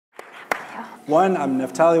One, I'm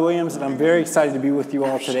Neftalie Williams, and I'm very excited to be with you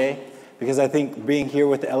all today because I think being here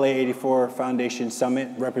with the LA84 Foundation Summit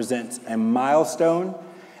represents a milestone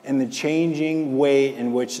in the changing way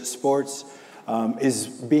in which sports is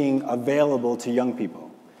being available to young people.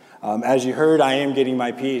 As you heard, I am getting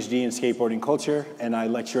my PhD in skateboarding culture, and I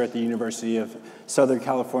lecture at the University of Southern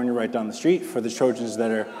California right down the street for the Trojans that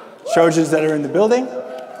are in the building.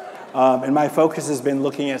 And my focus has been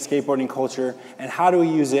looking at skateboarding culture and how do we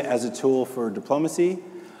use it as a tool for diplomacy,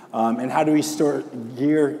 and how do we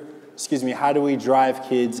drive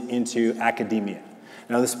kids into academia.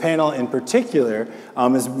 Now this panel in particular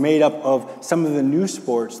is made up of some of the new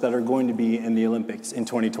sports that are going to be in the Olympics in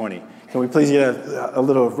 2020. Can we please get a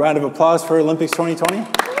little round of applause for Olympics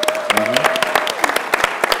 2020?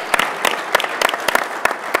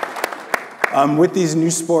 With these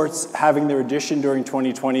new sports having their addition during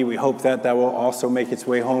 2020, we hope that that will also make its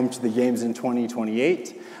way home to the games in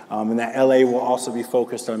 2028, and that LA will also be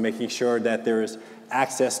focused on making sure that there is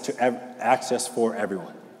access for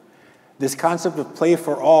everyone. This concept of play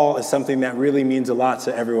for all is something that really means a lot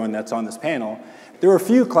to everyone that's on this panel. There were a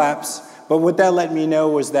few claps, but what that let me know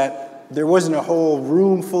was that there wasn't a whole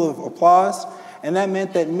room full of applause, and that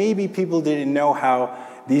meant that maybe people didn't know how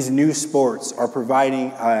these new sports are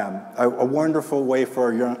providing a wonderful way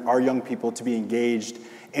for our young people to be engaged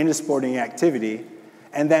in a sporting activity,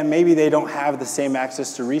 and that maybe they don't have the same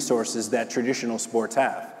access to resources that traditional sports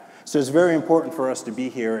have. So it's very important for us to be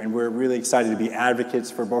here, and we're really excited to be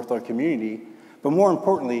advocates for both our community, but more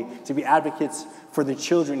importantly, to be advocates for the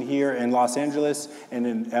children here in Los Angeles and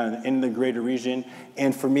in the greater region,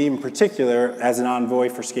 and for me in particular, as an envoy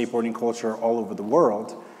for skateboarding culture all over the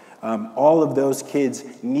world. All of those kids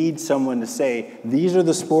need someone to say, these are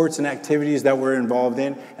the sports and activities that we're involved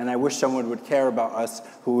in, and I wish someone would care about us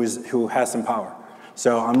who has some power.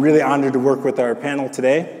 So I'm really honored to work with our panel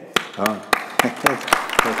today.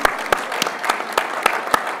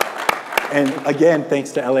 And again,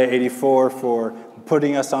 thanks to LA84 for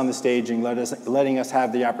putting us on the stage and letting us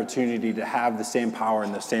have the opportunity to have the same power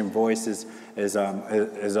and the same voices as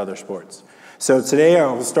other sports. So today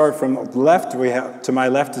I'll start from the left. To my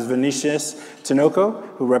left is Vina Tinoco,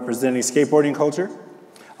 who representing skateboarding culture,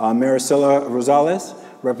 Maricela Rosales,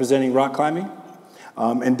 representing rock climbing,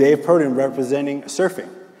 and Dave Prodan, representing surfing.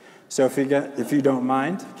 So if you don't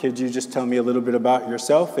mind, could you just tell me a little bit about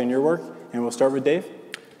yourself and your work? And we'll start with Dave.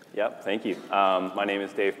 Yep, thank you. My name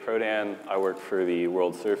is Dave Prodan. I work for the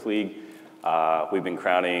World Surf League. We've been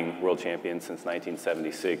crowning world champions since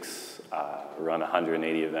 1976. Run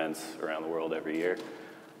 180 events around the world every year.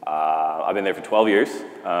 I've been there for 12 years,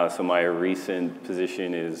 so my recent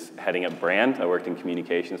position is heading up brand. I worked in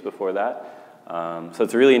communications before that. So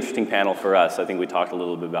it's a really interesting panel for us. I think we talked a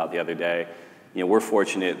little bit about the other day. You know, we're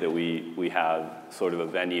fortunate that we have sort of a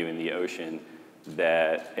venue in the ocean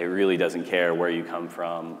that it really doesn't care where you come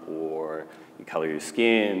from or the color of your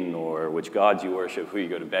skin or which gods you worship, who you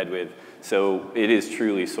go to bed with. So it is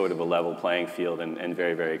truly sort of a level playing field and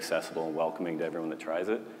very, very accessible and welcoming to everyone that tries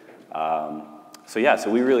it. So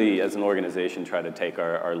we really, as an organization, try to take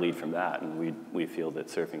our lead from that, and we feel that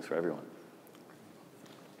surfing's for everyone.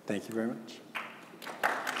 Thank you very much.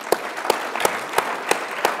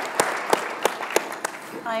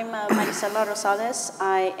 I'm Maricela Rosales.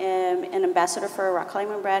 I am an ambassador for a rock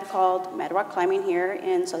climbing brand called Mad Rock Climbing here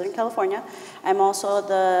in Southern California. I'm also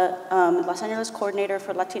the Los Angeles coordinator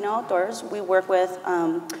for Latino Outdoors. We work with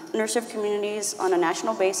underserved communities on a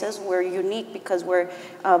national basis. We're unique because we're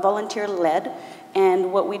volunteer-led.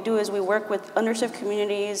 And what we do is we work with underserved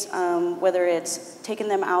communities, whether it's taking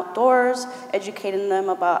them outdoors, educating them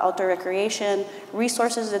about outdoor recreation,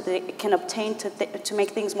 resources that they can obtain to make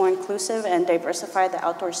things more inclusive and diversify the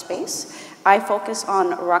outdoor space. I focus on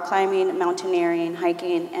rock climbing, mountaineering,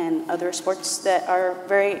 hiking, and other sports that are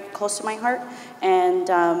very close to my heart. And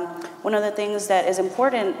one of the things that is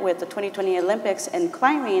important with the 2020 Olympics and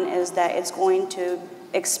climbing is that it's going to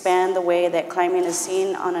expand the way that climbing is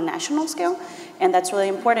seen on a national scale. And that's really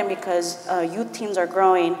important because youth teams are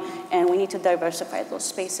growing, and we need to diversify those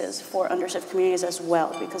spaces for underserved communities as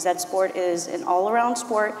well, because that sport is an all-around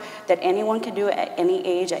sport that anyone can do at any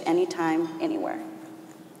age, at any time, anywhere.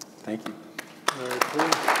 Thank you. Very cool.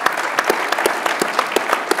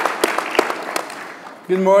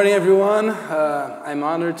 Good morning, everyone. I'm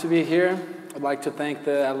honored to be here. I'd like to thank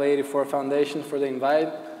the LA84 Foundation for the invite.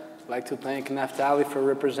 I'd like to thank Neftalie for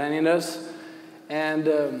representing us. And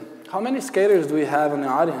how many skaters do we have in the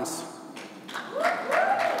audience?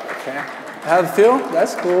 Okay. Have a few?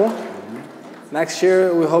 That's cool. Next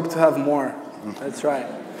year, we hope to have more. That's right.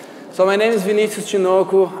 So my name is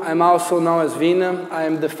Tinoco. I'm also known as Vina. I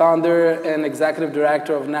am the founder and executive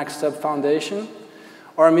director of LA84 Foundation.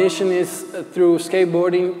 Our mission is, through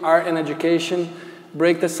skateboarding, art, and education,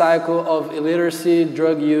 break the cycle of illiteracy,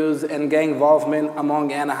 drug use, and gang involvement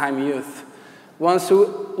among Anaheim youth. Once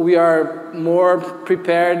we are more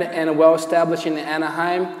prepared and well-established in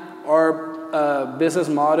Anaheim, our business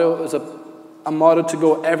model is a model to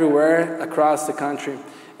go everywhere across the country,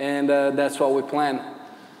 and that's what we plan.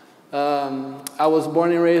 I was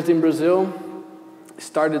born and raised in Brazil,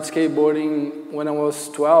 started skateboarding when I was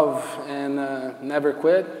 12 and never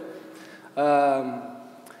quit.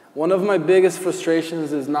 One of my biggest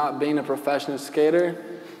frustrations is not being a professional skater.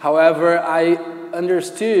 However, I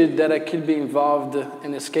understood that I could be involved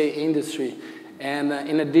in the skate industry. And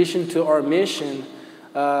in addition to our mission,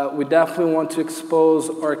 we definitely want to expose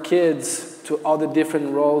our kids to all the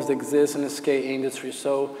different roles that exist in the skate industry.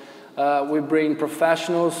 So we bring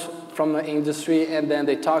professionals from the industry, and then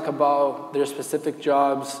they talk about their specific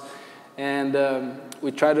jobs, and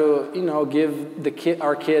we try to, give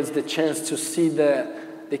our kids the chance to see that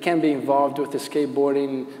they can be involved with the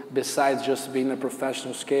skateboarding besides just being a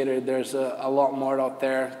professional skater. There's a lot more out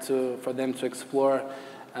there for them to explore,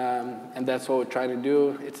 and that's what we're trying to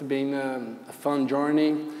do. It's been a fun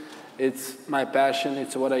journey. It's my passion.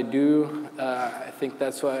 It's what I do. I think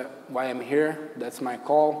that's why I'm here. That's my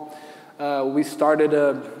call. We started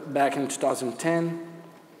back in 2010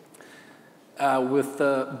 with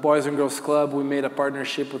the Boys and Girls Club. We made a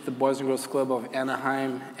partnership with the Boys and Girls Club of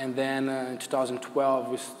Anaheim, and then in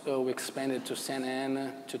 2012 we expanded to Santa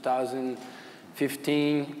Ana.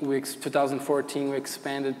 2014 we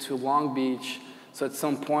expanded to Long Beach. So at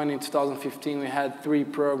some point in 2015 we had 3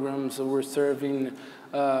 programs. We're serving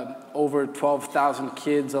over 12,000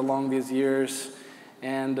 kids along these years,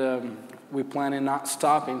 and we plan on not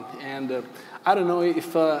stopping. And I don't know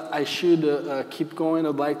if I should keep going.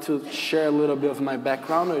 I'd like to share a little bit of my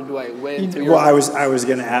background, or do I wait? Well, I was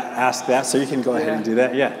going to ask that, so you can go ahead and do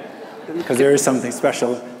that. Yeah, because there is something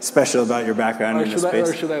special about your background in this space.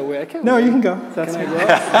 Or should I wait? No, you can go. That's can fine. I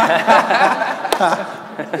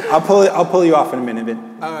go? I'll pull you off in a minute.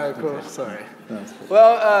 All right, cool. Sorry.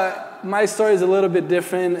 Well, my story is a little bit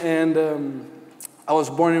different, and I was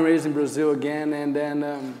born and raised in Brazil again, and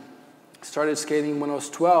then started skating when I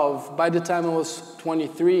was 12. By the time I was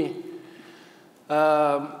 23,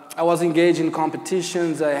 I was engaged in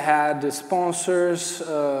competitions. I had sponsors.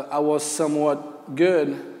 I was somewhat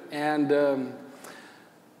good, and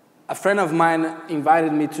a friend of mine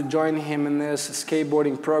invited me to join him in this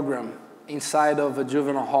skateboarding program inside of a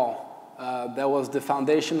juvenile hall. That was the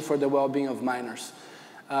Foundation for the Well-Being of Minors.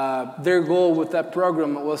 Their goal with that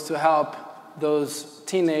program was to help those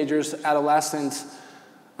teenagers, adolescents,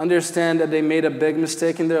 understand that they made a big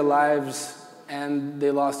mistake in their lives and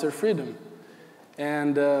they lost their freedom.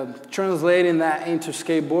 And translating that into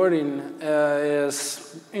skateboarding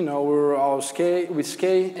is, we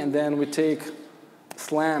skate and then we take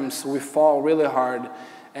slams, we fall really hard.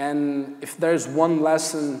 And if there's one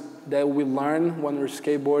lesson that we learn when we're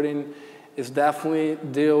skateboarding, is definitely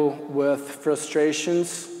deal with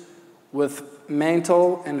frustrations, with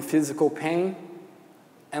mental and physical pain,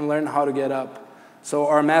 and learn how to get up. So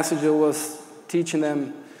our message was teaching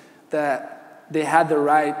them that they had the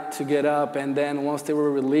right to get up, and then once they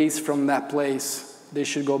were released from that place, they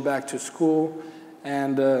should go back to school,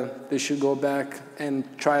 and they should go back and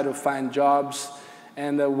try to find jobs,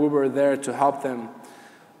 and we were there to help them.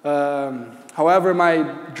 However, my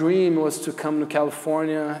dream was to come to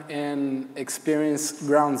California and experience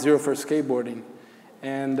ground zero for skateboarding.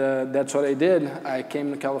 And that's what I did. I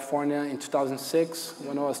came to California in 2006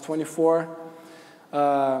 when I was 24.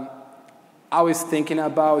 I was thinking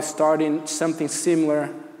about starting something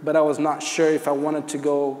similar, but I was not sure if I wanted to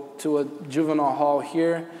go to a juvenile hall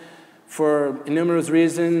here for numerous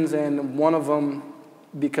reasons, and one of them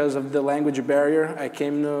because of the language barrier. I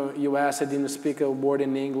came to the US, I didn't speak a word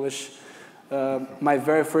in English. My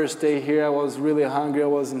very first day here, I was really hungry. I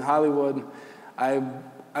was in Hollywood. I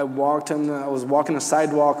was walking the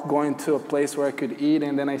sidewalk going to a place where I could eat,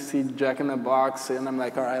 and then I see Jack in the Box, and I'm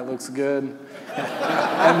like, all right, looks good.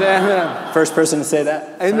 And then... First person to say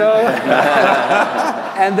that. I know.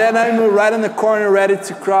 And then I'm right in the corner ready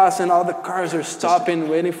to cross, and all the cars are stopping,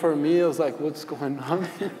 waiting for me. I was like, what's going on?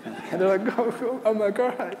 And they're like, go. I'm like,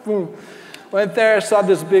 all right, boom. Went there, saw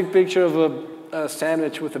this big picture of a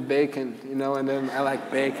sandwich with a bacon, and then I like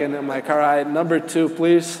bacon. I'm like, all right, number 2,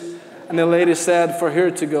 please. And the lady said, for here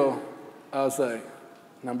to go. I was like,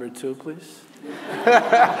 number 2, please.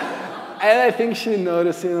 And I think she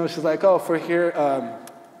noticed, she's like, oh, for here,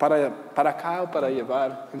 para cá ou para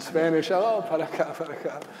llevar? In Spanish, oh, para cá, para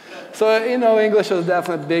cá. So, you know, English was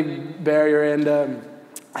definitely a big barrier, and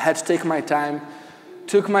I had to take my time.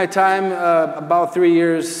 Took my time, about 3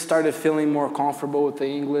 years, started feeling more comfortable with the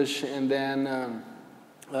English, and then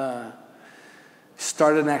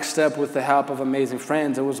started the next step with the help of amazing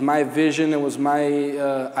friends. It was my vision, it was my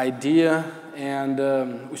idea, and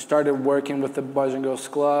we started working with the Boys and Girls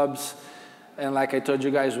Clubs. And like I told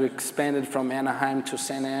you guys, we expanded from Anaheim to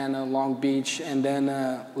Santa Ana, Long Beach, and then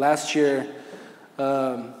last year,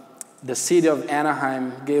 the city of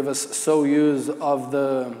Anaheim gave us sole use of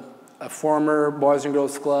a former Boys and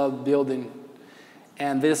Girls Club building.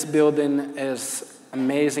 And this building is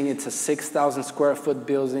amazing. It's a 6,000 square foot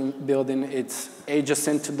building. It's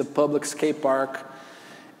adjacent to the public skate park.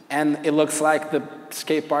 And it looks like the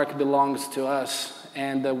skate park belongs to us.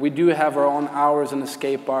 And we do have our own hours in the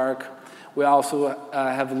skate park. We also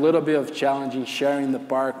have a little bit of challenge in sharing the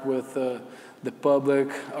park with the public.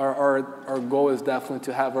 Our goal is definitely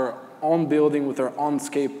to have our own building with our own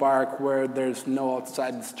skate park where there's no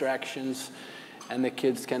outside distractions and the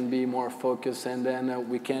kids can be more focused, and then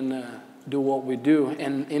we can do what we do.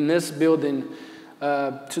 And in this building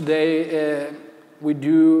today, we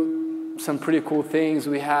do some pretty cool things.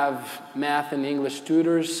 We have math and English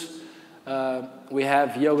tutors. We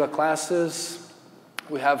have yoga classes.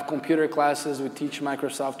 We have computer classes. We teach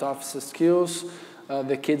Microsoft Office skills.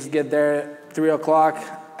 The kids get there 3 o'clock.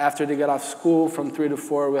 After they get off school, from 3 to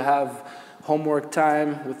 4, we have homework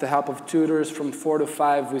time with the help of tutors. From 4 to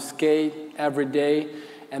 5, we skate every day.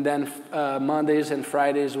 And then Mondays and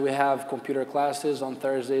Fridays, we have computer classes. On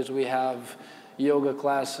Thursdays, we have yoga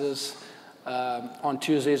classes. On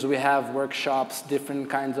Tuesdays, we have workshops, different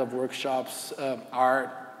kinds of workshops, art,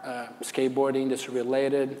 skateboarding, that's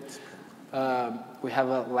related. We have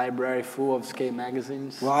a library full of skate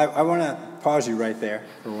magazines. Well, I want to pause you right there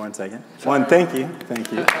for 1 second. Sorry. Thank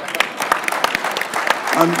you.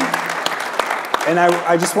 And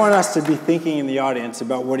I just want us to be thinking in the audience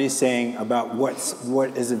about what he's saying about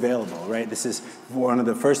what is available, right? This is one of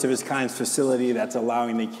the first of its kind facility that's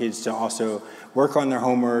allowing the kids to also work on their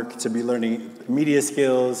homework, to be learning media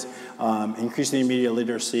skills, increasing media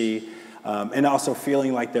literacy, and also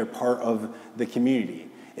feeling like they're part of the community.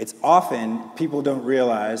 It's often, people don't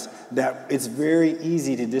realize that it's very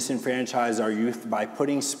easy to disenfranchise our youth by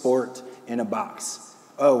putting sport in a box.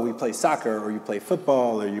 Oh, we play soccer, or you play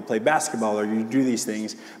football, or you play basketball, or you do these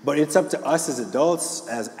things. But it's up to us as adults,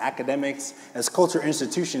 as academics, as culture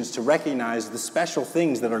institutions to recognize the special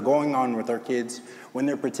things that are going on with our kids when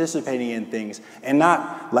they're participating in things, and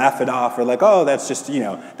not laugh it off or like, oh, that's just,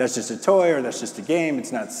 that's just a toy, or that's just a game,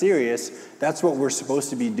 it's not serious. That's what we're supposed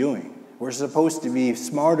to be doing. We're supposed to be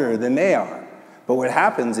smarter than they are. But what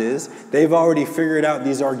happens is they've already figured out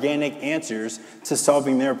these organic answers to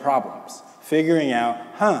solving their problems. Figuring out,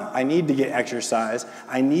 I need to get exercise,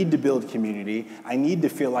 I need to build community, I need to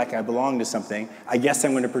feel like I belong to something. I guess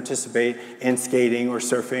I'm going to participate in skating or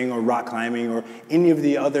surfing or rock climbing or any of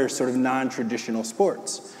the other sort of non-traditional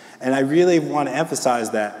sports. And I really want to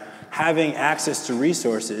emphasize that having access to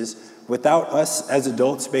resources without us as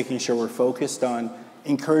adults making sure we're focused on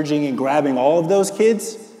encouraging and grabbing all of those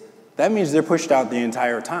kids, that means they're pushed out the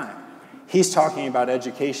entire time. He's talking about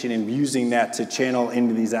education and using that to channel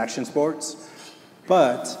into these action sports,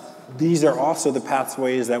 but these are also the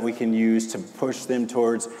pathways that we can use to push them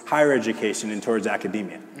towards higher education and towards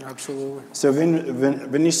academia. Absolutely. So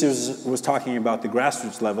Vinicius was talking about the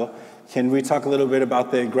grassroots level. Can we talk a little bit about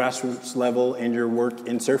the grassroots level in your work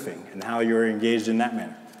in surfing and how you're engaged in that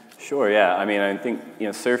manner? Sure, yeah. I mean, I think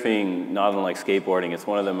surfing, not unlike skateboarding, it's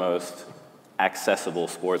one of the most accessible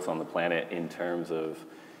sports on the planet in terms of,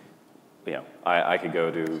 I could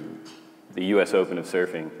go to the US Open of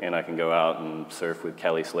surfing and I can go out and surf with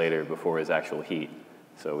Kelly Slater before his actual heat.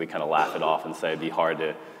 So we kind of laugh it off and say it'd be hard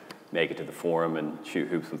to make it to the Forum and shoot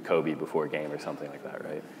hoops with Kobe before a game or something like that,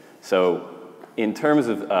 right? So in terms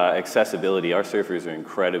of accessibility, our surfers are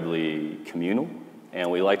incredibly communal,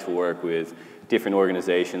 and we like to work with different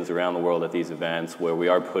organizations around the world at these events where we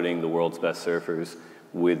are putting the world's best surfers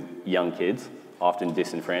with young kids, often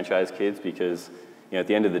disenfranchised kids, because at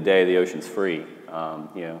the end of the day, the ocean's free.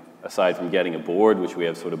 Aside from getting a board, which we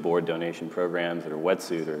have sort of board donation programs, or a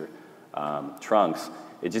wetsuit, or trunks,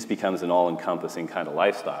 it just becomes an all-encompassing kind of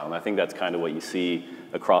lifestyle. And I think that's kind of what you see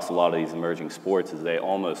across a lot of these emerging sports, is they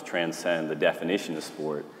almost transcend the definition of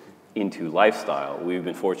sport into lifestyle. We've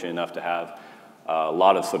been fortunate enough to have a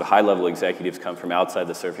lot of sort of high-level executives come from outside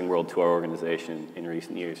the surfing world to our organization in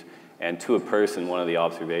recent years. And to a person, one of the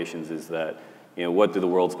observations is that, what do the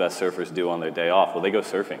world's best surfers do on their day off? Well, they go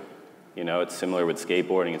surfing. It's similar with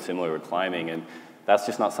skateboarding, it's similar with climbing, and that's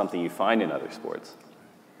just not something you find in other sports.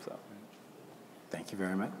 So. Thank you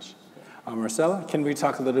very much. Maricela, can we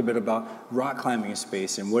talk a little bit about rock climbing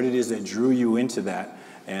space and what it is that drew you into that?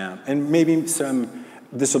 And maybe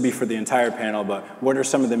this will be for the entire panel, but what are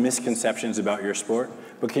some of the misconceptions about your sport?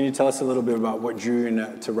 But can you tell us a little bit about what drew you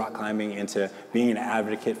into rock climbing, into being an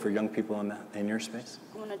advocate for young people in your space?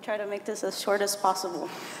 I'm gonna try to make this as short as possible.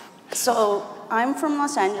 So I'm from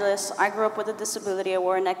Los Angeles. I grew up with a disability. I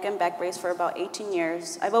wore a neck and back brace for about 18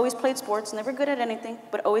 years. I've always played sports, never good at anything,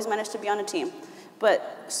 but always managed to be on a team.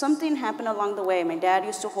 But something happened along the way. My dad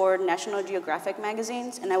used to hoard National Geographic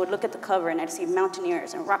magazines, and I would look at the cover, and I'd see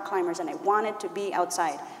mountaineers and rock climbers, and I wanted to be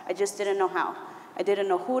outside. I just didn't know how. I didn't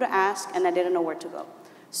know who to ask, and I didn't know where to go.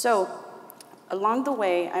 So along the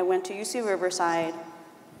way, I went to UC Riverside.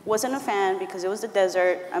 Wasn't a fan because it was the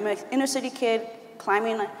desert. I'm an inner city kid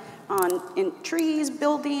climbing in trees,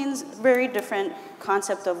 buildings, very different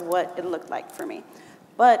concept of what it looked like for me.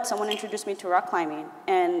 But someone introduced me to rock climbing,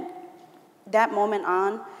 and that moment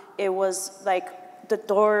on, it was like the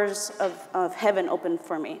doors of heaven opened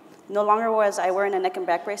for me. No longer was I wearing a neck and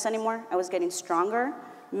back brace anymore. I was getting stronger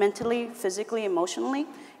mentally, physically, emotionally,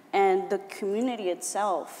 and the community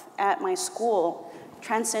itself at my school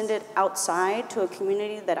transcended outside to a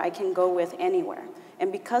community that I can go with anywhere.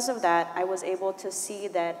 And because of that, I was able to see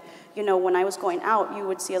that, you know, when I was going out, you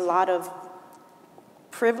would see a lot of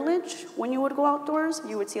privilege when you would go outdoors.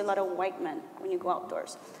 You would see a lot of white men when you go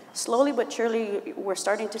outdoors. Slowly but surely, we're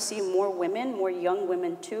starting to see more women, more young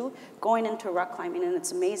women too, going into rock climbing. And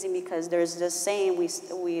it's amazing because there's this saying,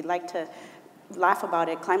 we like to laugh about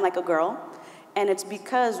it, climb like a girl. And it's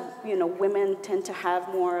because, you know, women tend to have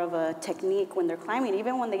more of a technique when they're climbing,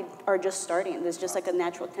 even when they are just starting. There's just like a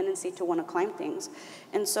natural tendency to want to climb things.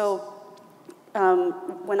 And so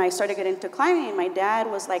when I started getting into climbing, my dad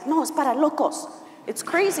was like, no, es para locos. It's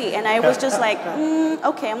crazy. And I was just like,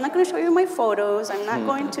 okay, I'm not going to show you my photos. I'm not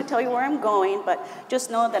going to tell you where I'm going, but just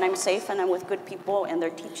know that I'm safe and I'm with good people and they're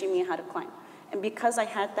teaching me how to climb. And because I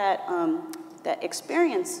had that, that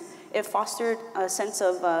experience, it fostered a sense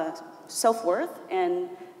of self-worth and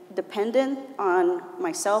dependent on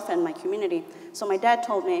myself and my community. So my dad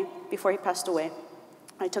told me, before he passed away,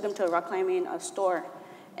 I took him to a rock climbing store,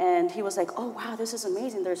 and he was like, oh, wow, this is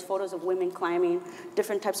amazing. There's photos of women climbing,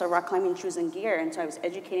 different types of rock climbing shoes and gear, and so I was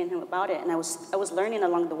educating him about it, and I was learning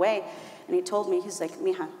along the way, and he told me, he's like,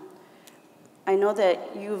 mija, I know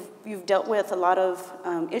that you've dealt with a lot of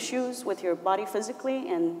issues with your body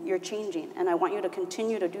physically, and you're changing. And I want you to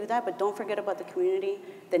continue to do that, but don't forget about the community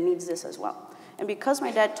that needs this as well. And because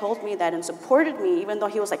my dad told me that and supported me, even though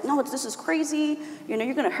he was like, no, this is crazy, you know,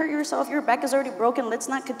 you're gonna hurt yourself, your back is already broken, let's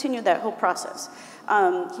not continue that whole process.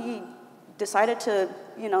 He decided to,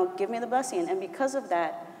 you know, give me the blessing. And because of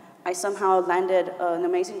that, I somehow landed an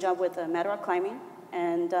amazing job with Mad Rock Climbing.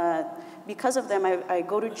 And because of them, I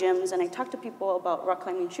go to gyms and I talk to people about rock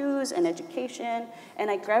climbing shoes and education, and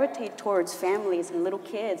I gravitate towards families and little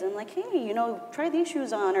kids. And like, hey, you know, try these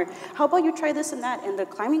shoes on, or how about you try this and that? And the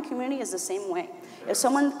climbing community is the same way. If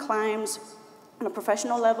someone climbs on a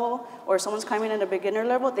professional level or someone's climbing at a beginner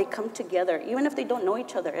level, they come together, even if they don't know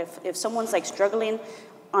each other. If someone's like struggling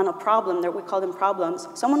on a problem, that we call them problems,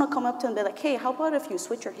 someone will come up to them and be like, hey, how about if you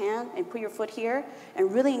switch your hand and put your foot here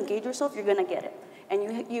and really engage yourself, you're gonna get it.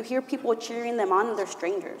 And you hear people cheering them on, and they're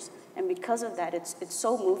strangers. And because of that, it's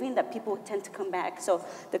so moving that people tend to come back. So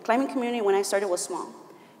the climbing community, when I started, was small.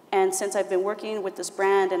 And since I've been working with this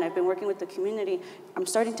brand and I've been working with the community, I'm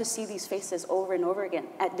starting to see these faces over and over again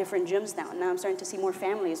at different gyms now. Now I'm starting to see more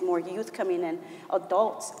families, more youth coming in,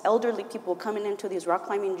 adults, elderly people coming into these rock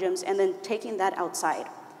climbing gyms and then taking that outside.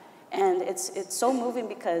 And it's so moving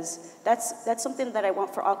because that's something that I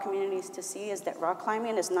want for all communities to see, is that rock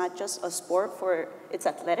climbing is not just a sport for its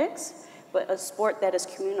athletics, but a sport that is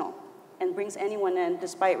communal and brings anyone in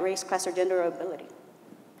despite race, class, or gender or ability.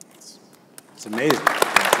 It's amazing.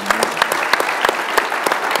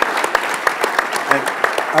 And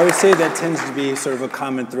I would say that tends to be sort of a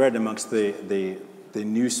common thread amongst the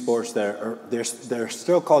new sports that are, they're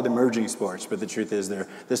still called emerging sports, but the truth is they're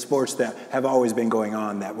the sports that have always been going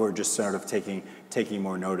on that we're just sort of taking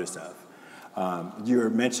more notice of. You were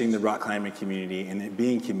mentioning the rock climbing community and it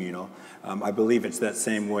being communal. I believe it's that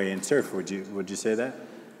same way in surf. Would you say that?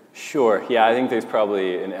 Sure. Yeah, I think there's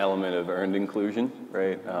probably an element of earned inclusion,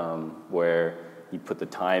 right? Where you put the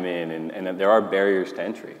time in, and there are barriers to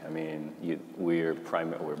entry. I mean, we're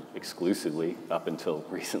exclusively, up until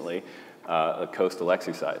recently, a coastal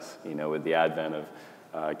exercise. You know, with the advent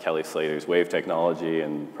of Kelly Slater's wave technology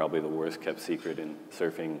and probably the worst kept secret in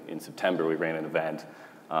surfing in September, we ran an event.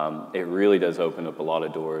 It really does open up a lot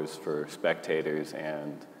of doors for spectators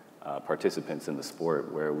and participants in the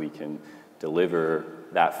sport, where we can deliver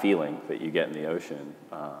that feeling that you get in the ocean,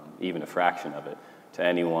 even a fraction of it, to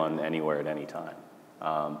anyone, anywhere, at any time.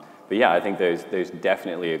 But yeah, I think there's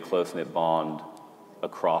definitely a close-knit bond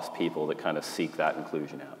across people that kind of seek that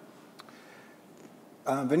inclusion out.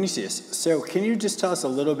 Vinicius, so can you just tell us a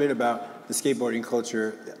little bit about the skateboarding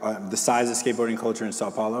culture, the size of skateboarding culture in Sao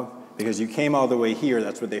Paulo? Because you came all the way here,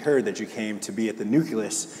 that's what they heard, that you came to be at the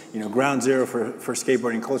nucleus, ground zero for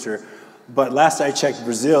skateboarding culture. But last I checked,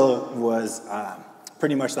 Brazil was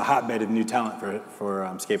pretty much the hotbed of new talent for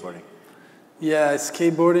skateboarding. Yeah,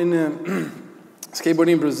 skateboarding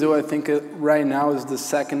in Brazil, I think right now is the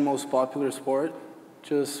second most popular sport,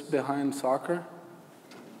 just behind soccer.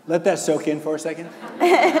 Let that soak in for a second.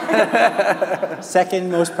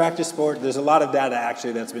 Second most practiced sport. There's a lot of data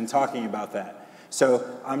actually that's been talking about that.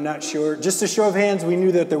 So I'm not sure. Just a show of hands, we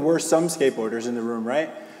knew that there were some skateboarders in the room, right?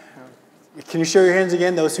 Can you show your hands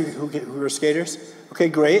again, those who are skaters? Okay,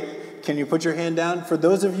 great. Can you put your hand down? For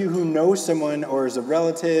those of you who know someone or is a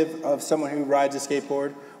relative of someone who rides a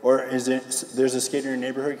skateboard, or there's a skater in your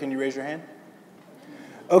neighborhood, can you raise your hand?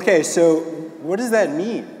 Okay, so what does that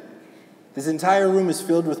mean? This entire room is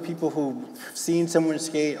filled with people who've seen someone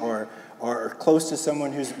skate or are close to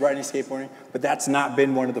someone who's riding skateboarding, but that's not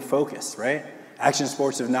been one of the focus, right? Action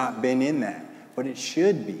sports have not been in that, but it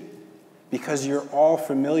should be, because you're all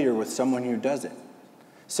familiar with someone who does it.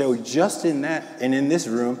 So just in that, and in this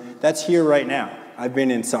room, that's here right now. I've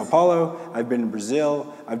been in Sao Paulo, I've been in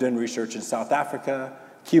Brazil, I've done research in South Africa,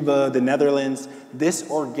 Cuba, the Netherlands. This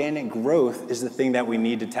organic growth is the thing that we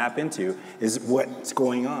need to tap into, is what's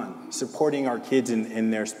going on, supporting our kids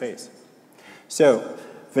in their space. So,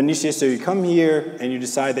 Vinicius, so you come here and you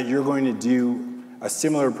decide that you're going to do a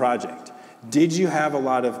similar project. Did you have a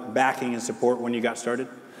lot of backing and support when you got started?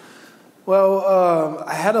 Well,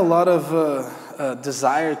 I had a lot of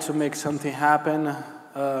desire to make something happen,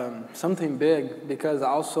 something big, because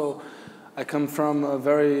also I come from a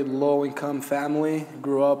very low-income family,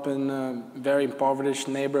 grew up in a very impoverished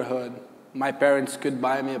neighborhood. My parents could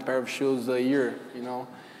buy me a pair of shoes a year,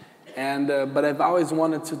 and but I've always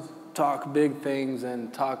wanted to talk big things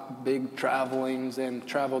and talk big travelings and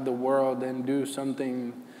travel the world and do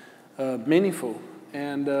something meaningful.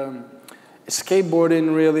 And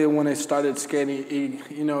skateboarding, really, when I started skating,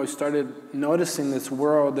 I started noticing this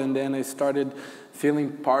world, and then I started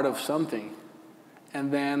feeling part of something. And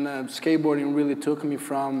then skateboarding really took me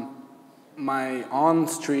from my own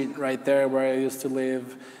street right there where I used to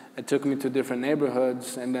live. It took me to different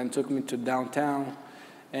neighborhoods, and then took me to downtown,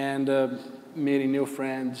 and meeting new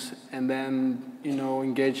friends, and then,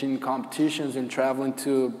 engaging in competitions and traveling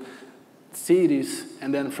to cities,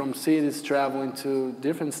 and then from cities traveling to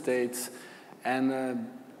different states, and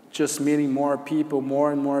just meeting more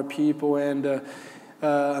and more people, and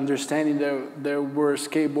understanding there were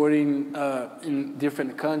skateboarding in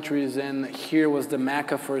different countries, and here was the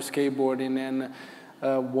mecca for skateboarding, and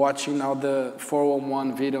watching all the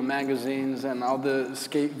 411 video magazines and all the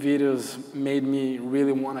skate videos made me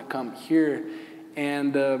really want to come here.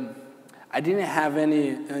 And I didn't have any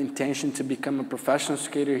intention to become a professional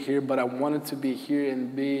skater here, but I wanted to be here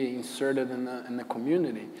and be inserted in the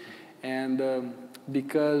community. And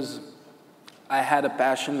because I had a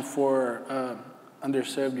passion for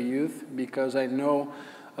underserved youth, because I know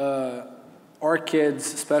our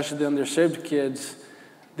kids, especially the underserved kids,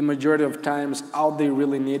 the majority of times all they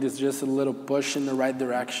really need is just a little push in the right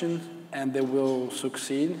direction, and they will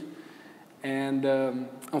succeed. And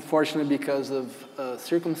unfortunately, because of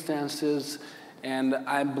circumstances, and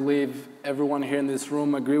I believe everyone here in this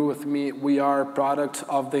room agree with me, we are products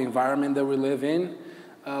of the environment that we live in.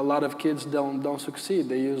 A lot of kids don't succeed.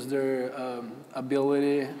 They use their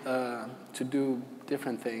ability to do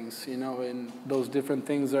different things, and those different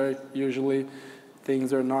things are usually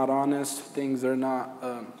things are not honest, things are not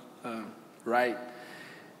right.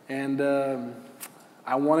 And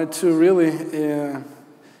I wanted to really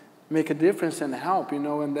make a difference and help,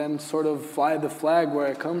 and then sort of fly the flag where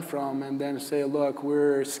I come from, and then say, look,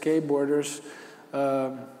 we're skateboarders.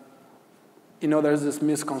 There's this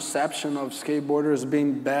misconception of skateboarders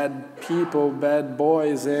being bad people, bad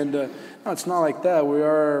boys, and no, it's not like that. We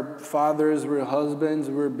are fathers, we're husbands,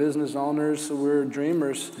 we're business owners, we're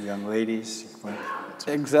dreamers. Young ladies.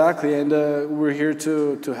 Exactly, and we're here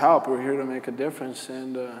to help. We're here to make a difference,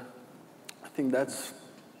 and I think that's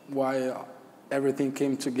why everything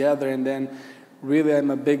came together. And then really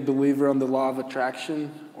I'm a big believer on the law of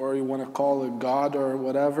attraction, or you want to call it God or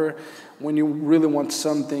whatever. When you really want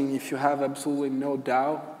something, if you have absolutely no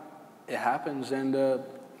doubt, it happens. And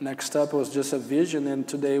next up was just a vision, and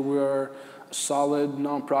today we are solid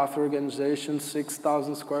nonprofit organization,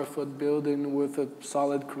 6,000 square foot building with a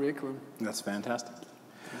solid curriculum. That's fantastic.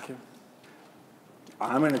 Thank you.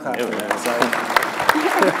 I'm going to clap for that. Sorry.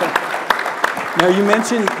 Now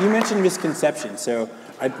you mentioned misconceptions. So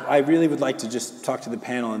I really would like to just talk to the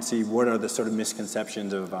panel and see what are the sort of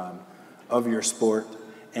misconceptions of your sport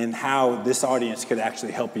and how this audience could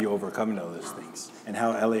actually help you overcome those things, and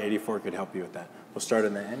how LA84 could help you with that. We'll start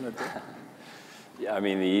on the end with that. Yeah, I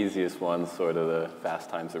mean, the easiest one's sort of the Fast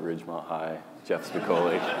Times at Ridgemont High, Jeff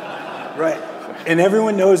Spicoli. Right, and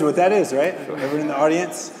everyone knows what that is, right? Everyone in the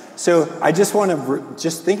audience. So I just want to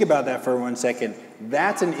just think about that for 1 second.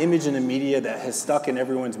 That's an image in the media that has stuck in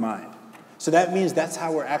everyone's mind. So that means that's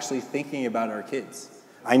how we're actually thinking about our kids.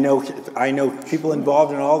 I know people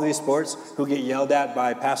involved in all of these sports who get yelled at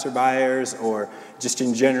by passerbyers or just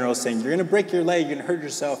in general saying, you're going to break your leg, you're going to hurt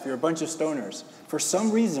yourself, you're a bunch of stoners. For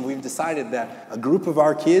some reason, we've decided that a group of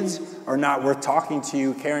our kids are not worth talking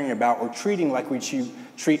to, caring about, or treating like we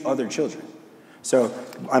treat other children. So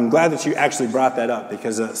I'm glad that you actually brought that up,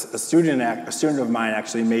 because a student of mine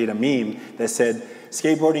actually made a meme that said,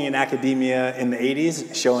 skateboarding in academia in the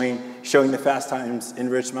 80s, showing the Fast Times in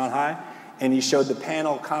Ridgemont High. And he showed the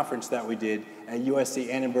panel conference that we did at USC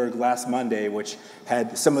Annenberg last Monday, which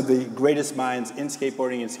had some of the greatest minds in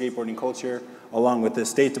skateboarding and skateboarding culture, along with the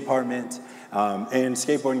State Department and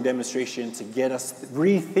skateboarding demonstration, to get us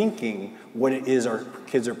rethinking what it is our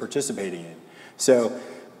kids are participating in. So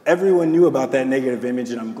everyone knew about that negative image,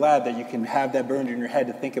 and I'm glad that you can have that burned in your head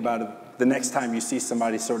to think about it the next time you see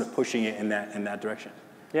somebody sort of pushing it in that direction.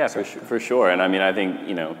 Yeah, for sure. And I mean, I think,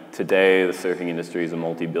 today the surfing industry is a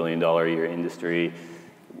multi-billion-dollar a year industry.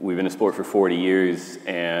 We've been in sport for 40 years,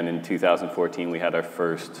 and in 2014 we had our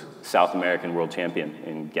first South American world champion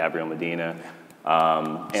in Gabriel Medina.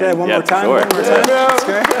 Say that one more time. Sure. One more time. That's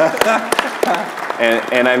great.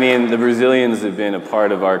 and I mean, the Brazilians have been a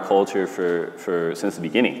part of our culture since the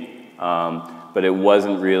beginning. But it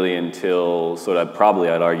wasn't really until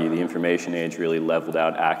I'd argue, the information age really leveled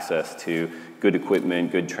out access to good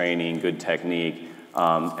equipment, good training, good technique.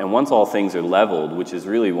 And once all things are leveled, which is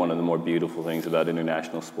really one of the more beautiful things about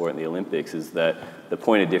international sport and the Olympics, is that the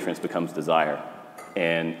point of difference becomes desire.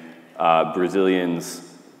 And Brazilians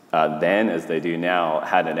then, as they do now,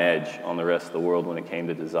 had an edge on the rest of the world when it came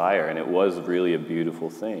to desire, and it was really a beautiful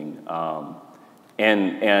thing.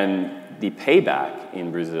 And the payback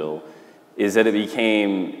in Brazil is that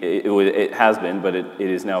it has been, but it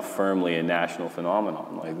is now firmly a national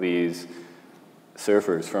phenomenon. Like, these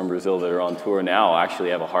surfers from Brazil that are on tour now actually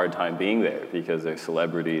have a hard time being there because they're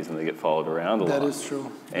celebrities and they get followed around a lot. That is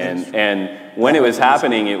true. And when it was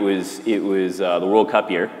happening, it was the World Cup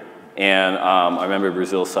year, and I remember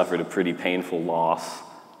Brazil suffered a pretty painful loss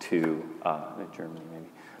to Germany, maybe.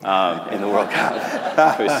 In the World Cup.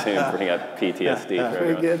 I was soon bring up PTSD for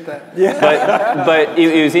everyone. Forget that. Yeah. But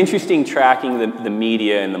it was interesting tracking the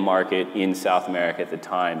media and the market in South America at the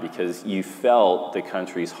time, because you felt the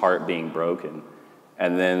country's heart being broken.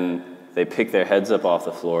 And then they picked their heads up off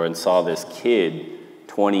the floor and saw this kid,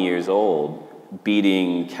 20 years old,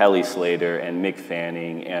 beating Kelly Slater and Mick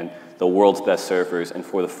Fanning and the world's best surfers. And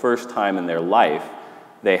for the first time in their life,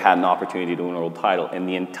 they had an opportunity to win a world title, and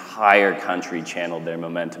the entire country channeled their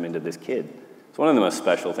momentum into this kid. It's one of the most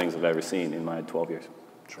special things I've ever seen in my 12 years.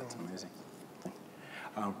 That's amazing.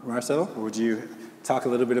 Maricela, would you talk a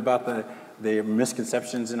little bit about the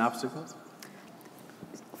misconceptions and obstacles?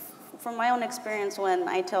 From my own experience, when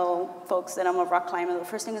I tell folks that I'm a rock climber, the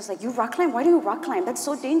first thing is like, you rock climb? Why do you rock climb? That's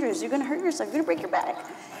so dangerous. You're going to hurt yourself. You're going to break your back.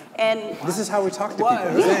 And this is how we talk to people.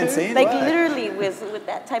 Isn't that insane? Like, literally with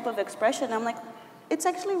that type of expression, I'm like, it's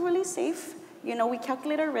actually really safe. We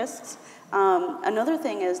calculate our risks. Another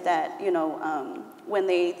thing is that, when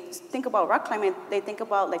they think about rock climbing, they think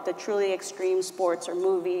about like the truly extreme sports or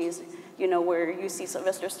movies, where you see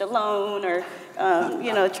Sylvester Stallone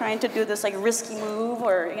or, trying to do this like risky move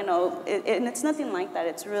or, and it's nothing like that.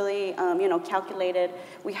 It's really, calculated.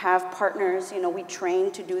 We have partners, we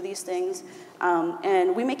train to do these things,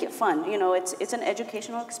 and we make it fun. It's an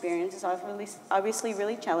educational experience. It's obviously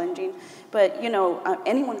really challenging, but,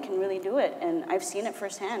 anyone can really do it. And I've seen it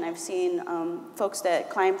firsthand. I've seen folks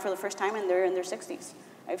that climb for the first time and they're in their 60s.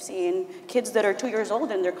 I've seen kids that are 2 years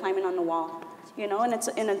old and they're climbing on the wall. And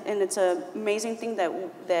it's an amazing thing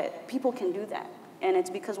that people can do that. And it's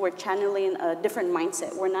because we're channeling a different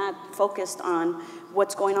mindset. We're not focused on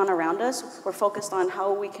what's going on around us. We're focused on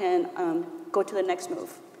how we can go to the next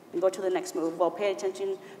move and go to the next move while paying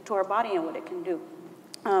attention to our body and what it can do.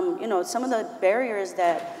 Some of the barriers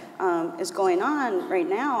that is going on right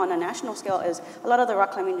now on a national scale is a lot of the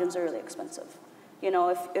rock climbing gyms are really expensive.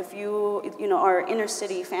 If you are inner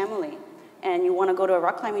city family, and you want to go to a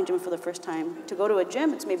rock climbing gym for the first time, to go to a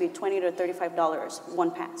gym, it's maybe $20 to $35,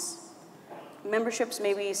 one pass. Memberships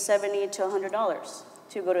maybe $70 to $100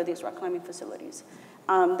 to go to these rock climbing facilities.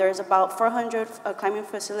 There's about 400 climbing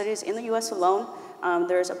facilities in the US alone.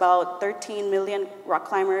 There's about 13 million rock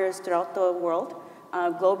climbers throughout the world.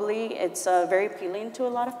 Globally, it's very appealing to a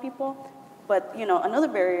lot of people. But another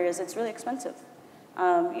barrier is it's really expensive.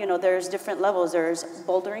 There's different levels. There's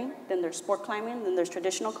bouldering, then there's sport climbing, then there's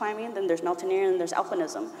traditional climbing, then there's mountaineering, and there's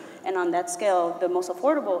alpinism. And on that scale, the most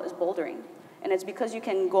affordable is bouldering. And it's because you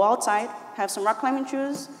can go outside, have some rock climbing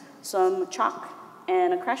shoes, some chalk,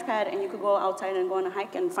 and a crash pad, and you could go outside and go on a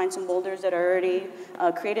hike and find some boulders that are already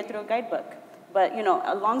created through a guidebook. But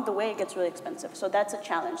along the way, it gets really expensive. So that's a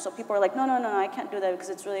challenge. So people are like, no, I can't do that because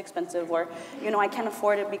it's really expensive. Or, I can't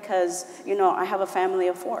afford it because, I have a family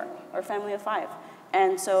of 4 or a family of 5.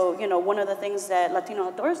 And so, one of the things that Latino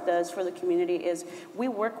Outdoors does for the community is we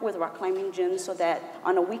work with rock climbing gyms so that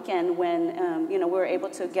on a weekend when, we're able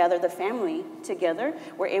to gather the family together,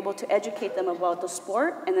 we're able to educate them about the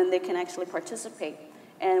sport, and then they can actually participate.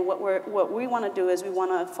 And what we want to do is we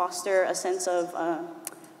want to foster a sense of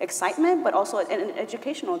excitement, but also an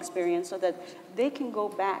educational experience so that they can go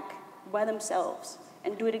back by themselves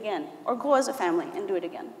and do it again, or go as a family and do it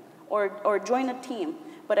again, or join a team.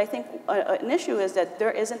 But I think an issue is that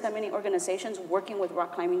there isn't that many organizations working with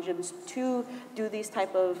rock climbing gyms to do these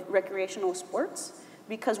type of recreational sports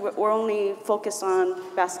because we're only focused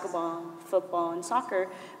on basketball, football, and soccer,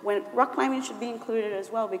 when rock climbing should be included as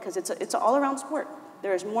well because it's an all-around sport.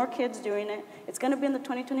 There's more kids doing it. It's going to be in the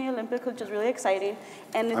 2020 Olympics, which is really exciting.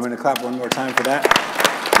 And I'm going to clap one more time for that.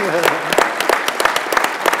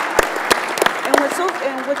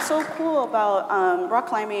 And what's so cool about rock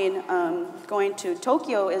climbing going to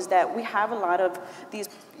Tokyo is that we have a lot of these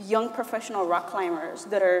young professional rock climbers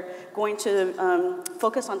that are going to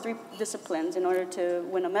focus on 3 disciplines in order to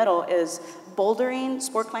win a medal: is bouldering,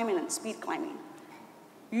 sport climbing, and speed climbing.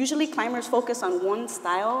 Usually climbers focus on one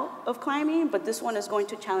style of climbing, but this one is going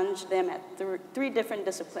to challenge them at 3 different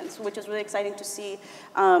disciplines, which is really exciting to see.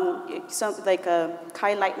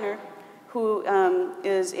 Kai Leitner, who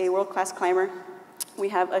is a world-class climber. We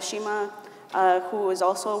have Ashima, who is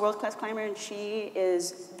also a world-class climber, and she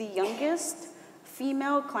is the youngest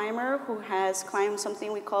female climber who has climbed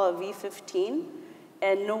something we call a V15,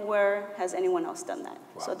 and nowhere has anyone else done that.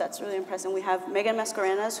 Wow. So that's really impressive. We have Megan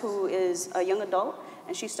Mascarenas, who is a young adult,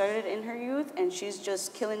 and she started in her youth, and she's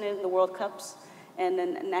just killing it in the World Cups and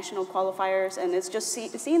then national qualifiers, and it's just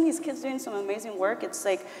seeing these kids doing some amazing work. It's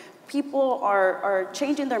like people are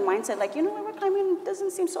changing their mindset, like, rock climbing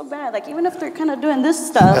doesn't seem so bad. Like, even if they're kind of doing this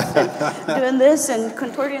stuff and doing this and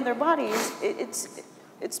contorting their bodies,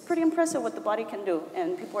 it's pretty impressive what the body can do,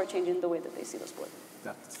 and people are changing the way that they see the sport.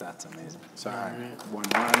 That's amazing. Sorry, one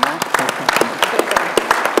more on that.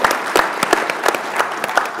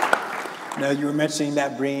 Now, you were mentioning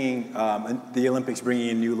that bringing the Olympics bringing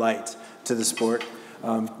a new light to the sport.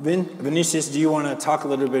 Vinicius, do you want to talk a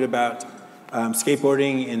little bit about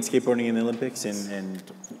skateboarding in the Olympics and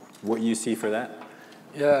what you see for that?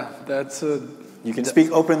 Yeah, that's a... You can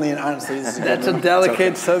speak openly and honestly. That's a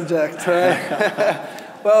delicate subject, right?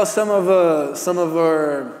 Well, some of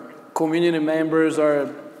our community members are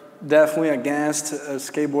definitely against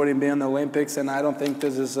skateboarding being in the Olympics, and I don't think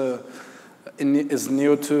this is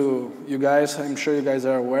new to you guys. I'm sure you guys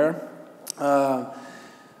are aware.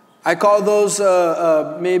 I call those,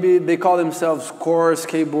 maybe they call themselves core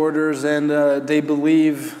skateboarders, and they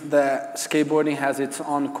believe that skateboarding has its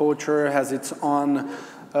own culture, has its own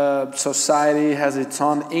society, has its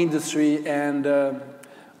own industry, and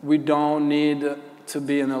we don't need to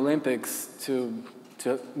be in the Olympics to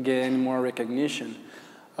get any more recognition.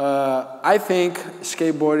 I think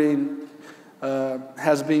skateboarding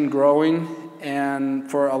has been growing and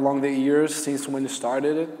for along the years since when it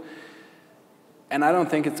started it. And I don't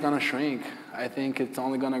think it's going to shrink. I think it's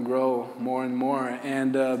only going to grow more and more.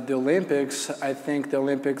 And the Olympics, I think the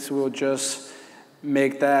Olympics will just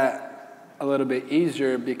make that a little bit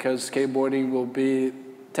easier because skateboarding will be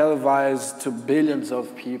televised to billions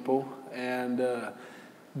of people, and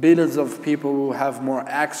billions of people will have more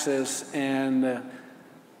access, and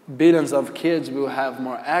billions of kids will have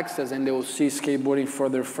more access, and they will see skateboarding for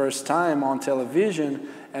their first time on television,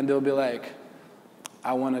 and they'll be like,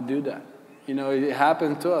 I want to do that. It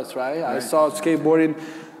happened to us, right? I saw skateboarding.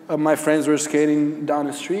 My friends were skating down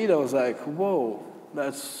the street. I was like, whoa,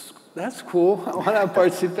 that's cool. I want to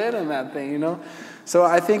participate in that thing, So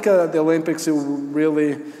I think the Olympics will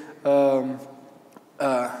really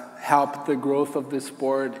help the growth of the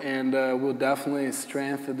sport, and will definitely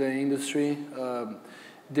strengthen the industry.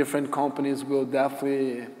 Different companies will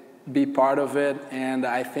definitely be part of it. And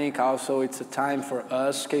I think also it's a time for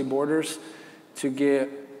us skateboarders to get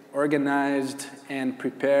organized and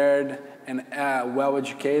prepared and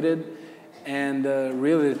well-educated, and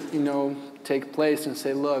really, take place and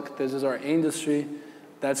say, look, this is our industry.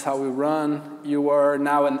 That's how we run. You are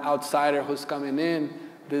now an outsider who's coming in.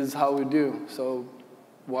 This is how we do. So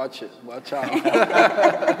watch it. Watch out.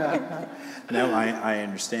 No, I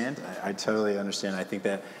understand. I totally understand. I think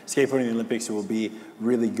that skateboarding in the Olympics will be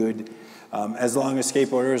really good as long as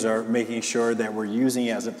skateboarders are making sure that we're using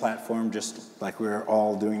it as a platform, just like we're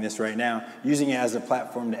all doing this right now, using it as a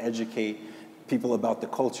platform to educate people about the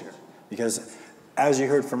culture. Because as you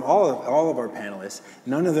heard from all of our panelists,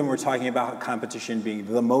 none of them were talking about competition being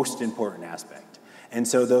the most important aspect. And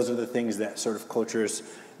so those are the things that sort of cultures,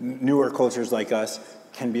 newer cultures like us,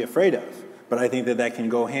 can be afraid of. But I think that that can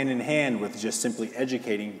go hand in hand with just simply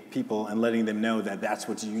educating people and letting them know that that's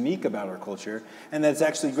what's unique about our culture. And that's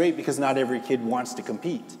actually great because not every kid wants to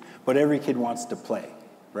compete, but every kid wants to play,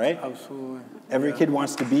 right? Absolutely. Every kid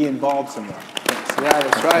wants to be involved somewhere. Thanks. Yeah,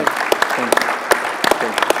 that's right. Thank you.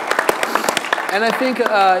 And I think it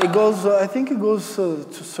goes. To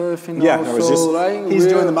surfing. Yeah, also, right? He's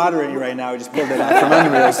doing the moderating right now. I just pulled it out from under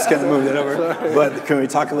me. I was just going to move it over. Sorry. But can we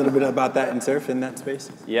talk a little bit about that in surf in that space?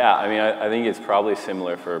 Yeah, I mean, I think it's probably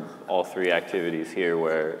similar for all three activities here,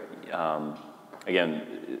 where,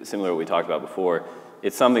 again, similar to what we talked about before,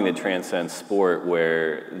 it's something that transcends sport,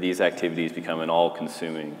 where these activities become an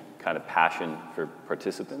all-consuming kind of passion for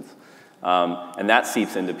participants. And that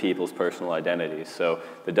seeps into people's personal identities. So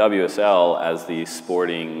the WSL, as the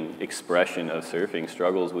sporting expression of surfing,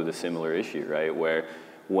 struggles with a similar issue, right? Where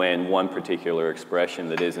when one particular expression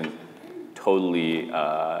that isn't totally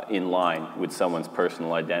in line with someone's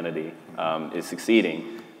personal identity is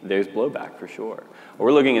succeeding, there's blowback for sure.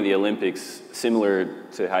 We're looking at the Olympics similar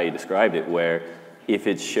to how you described it, where if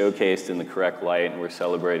it's showcased in the correct light and we're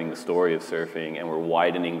celebrating the story of surfing and we're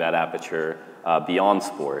widening that aperture beyond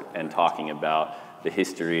sport and talking about the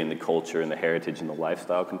history and the culture and the heritage and the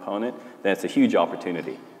lifestyle component, then it's a huge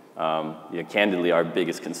opportunity. Candidly, our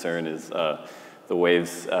biggest concern is the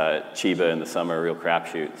waves. Chiba in the summer are a real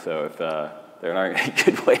crapshoot. So if there aren't any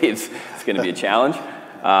good waves, it's going to be a challenge.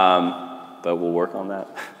 But we'll work on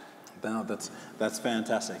that. No, that's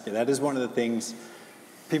fantastic. That is one of the things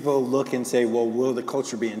people look and say, well, will the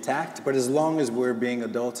culture be intact? But as long as we're being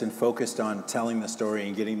adults and focused on telling the story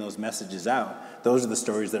and getting those messages out, those are the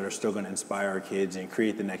stories that are still going to inspire our kids and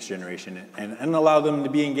create the next generation and allow them to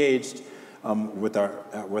be engaged with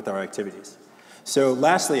our activities. So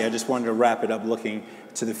lastly, I just wanted to wrap it up looking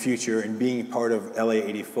to the future and being part of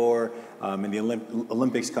LA84 and the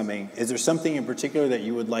Olympics coming. Is there something in particular that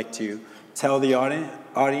you would like to tell the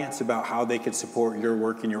audience about how they could support your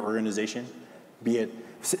work in your organization? Be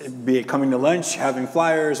it coming to lunch, having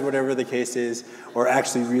flyers, whatever the case is, or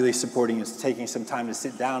actually really supporting and taking some time to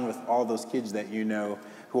sit down with all those kids that you know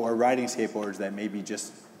who are riding skateboards that may be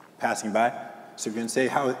just passing by. So you can say,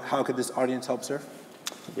 how could this audience help surf?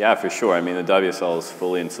 Yeah, for sure. I mean, the WSL is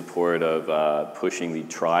fully in support of pushing the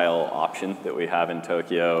trial option that we have in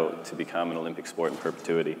Tokyo to become an Olympic sport in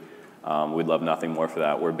perpetuity. We'd love nothing more for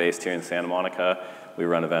that. We're based here in Santa Monica. We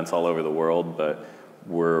run events all over the world, but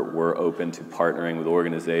we're open to partnering with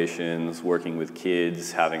organizations, working with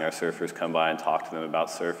kids, having our surfers come by and talk to them about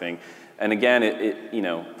surfing. And again,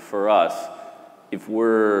 for us, if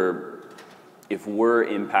we're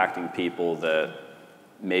impacting people that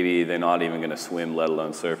maybe they're not even going to swim, let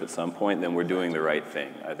alone surf at some point, then we're doing the right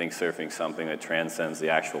thing. I think surfing's something that transcends the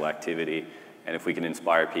actual activity, and if we can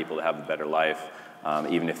inspire people to have a better life,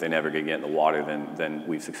 even if they never get in the water, then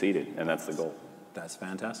we've succeeded, and that's the goal. That's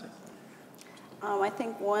fantastic. I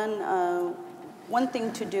think one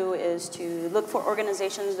thing to do is to look for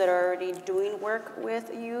organizations that are already doing work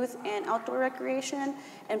with youth and outdoor recreation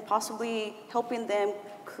and possibly helping them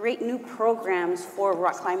create new programs for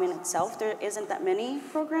rock climbing itself. There isn't that many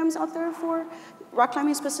programs out there for rock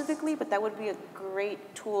climbing specifically, but that would be a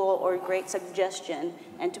great tool or a great suggestion,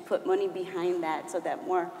 and to put money behind that so that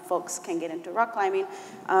more folks can get into rock climbing.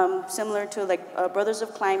 Similar to like Brothers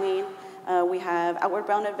of Climbing. We have Outward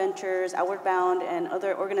Bound Adventures, Outward Bound, and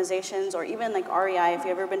other organizations, or even like REI, if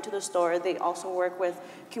you've ever been to the store, they also work with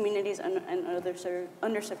communities and other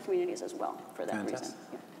underserved communities as well for that reason.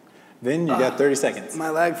 Yeah. Vin, you got 30 seconds. My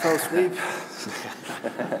leg fell asleep.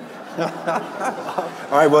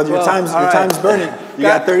 All right, well, your time's burning. You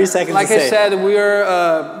got 30 seconds like to say. I said,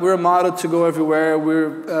 we're a model to go everywhere.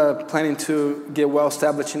 We're planning to get well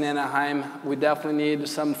established in Anaheim. We definitely need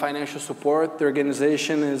some financial support. The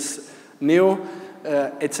organization is new,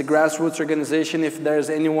 It's a grassroots organization. If there's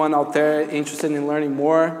anyone out there interested in learning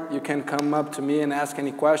more, you can come up to me and ask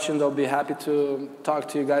any questions. I'll be happy to talk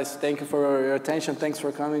to you guys. Thank you for your attention. Thanks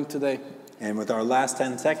for coming today. And with our last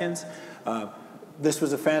 10 seconds, this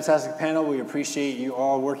was a fantastic panel. We appreciate you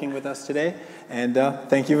all working with us today. And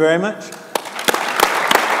thank you very much.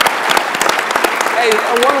 Hey,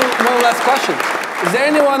 one last question. Is there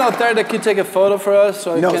anyone out there that could take a photo for us?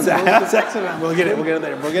 So no, we'll get it. We'll get it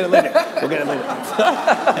later. We'll get it later. We'll get it later.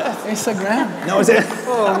 Instagram. No, is it?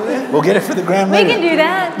 Oh, we'll get it for the gram later. We can do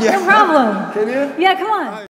that. Yeah. No problem. Can you? Yeah, come on.